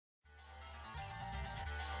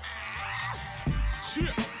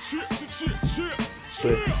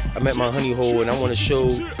But I'm at my honey hole and I want to show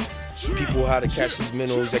people how to catch these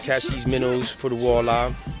minnows. I catch these minnows for the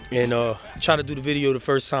walleye. And try to do the video the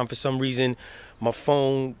first time, for some reason my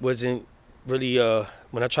phone wasn't really,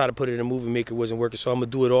 when I tried to put it in a movie maker, it wasn't working. So I'm gonna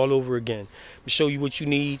do it all over again. I'm gonna show you what you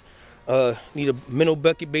need. Need a minnow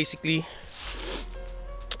bucket basically,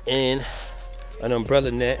 and an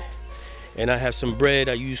umbrella net. And I have some bread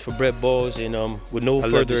I use for bread balls. And with no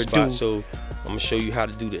further ado, so I'm gonna show you how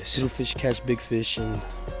to do this. Little fish catch big fish, and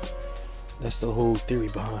that's the whole theory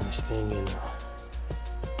behind this thing. And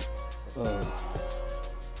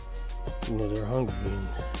you know, they're hungry, and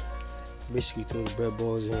basically throw the bread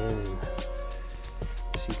balls in, and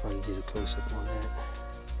let's see if I can get a close up on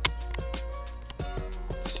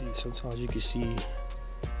that. See, sometimes you can see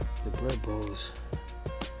the bread balls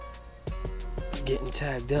getting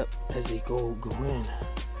tagged up as they go in.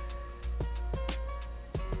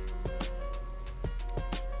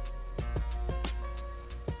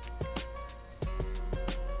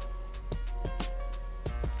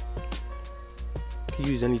 You can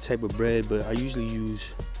use any type of bread, but I usually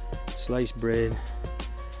use sliced bread.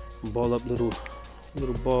 Ball up little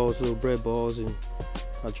balls, little bread balls, and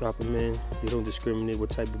I drop them in. They don't discriminate what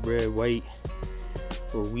type of bread, white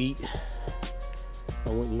or wheat. I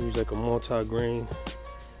wouldn't use like a multi-grain,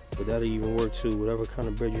 but that'll even work too. Whatever kind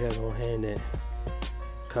of bread you have on hand that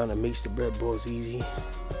kind of makes the bread balls easy.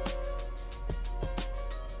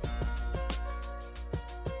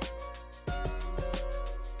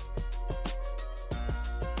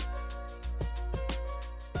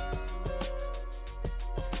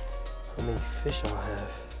 How many fish I'll have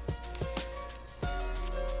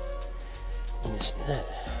in this net.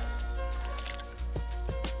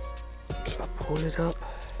 So I pull it up,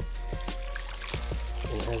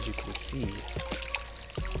 and as you can see,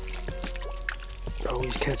 I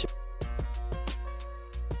always catch it.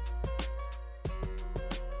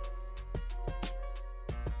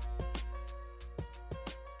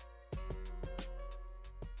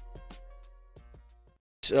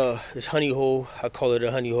 This honey hole, I call it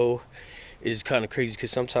a honey hole, is kind of crazy because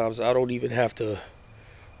sometimes I don't even have to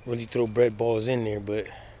really throw bread balls in there, but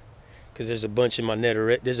because there's a bunch in my net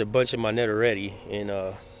already. And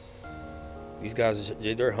these guys,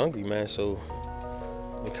 they're hungry, man. So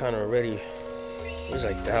they're kind of already. There's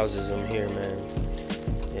like thousands of them here, man.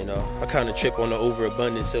 And I kind of trip on the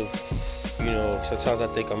overabundance of, you know. Sometimes I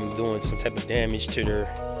think I'm doing some type of damage to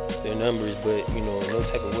their numbers, but you know, no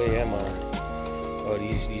type of way am I.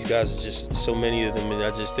 These guys are just so many of them, and I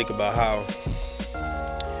just think about how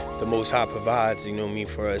the Most High provides, you know what I mean,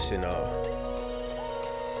 for us. And I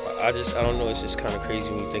don't know, it's just kind of crazy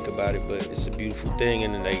when you think about it, but it's a beautiful thing.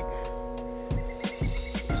 And like,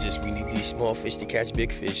 it's just, we need these small fish to catch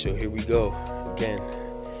big fish. So here we go again.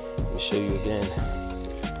 Let me show you again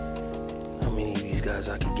how many of these guys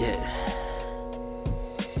I could get.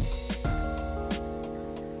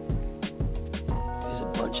 There's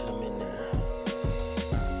a bunch of them in there.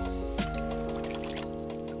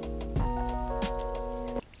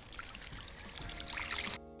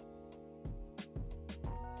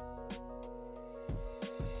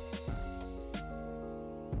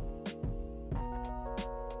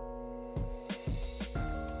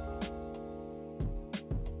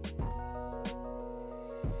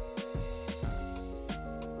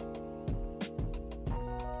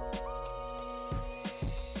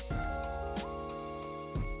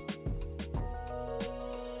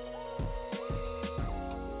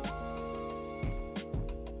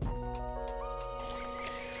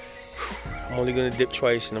 I'm only gonna dip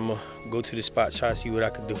twice, and I'm gonna go to the spot, try to see what I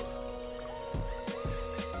can do.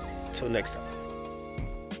 Until next time.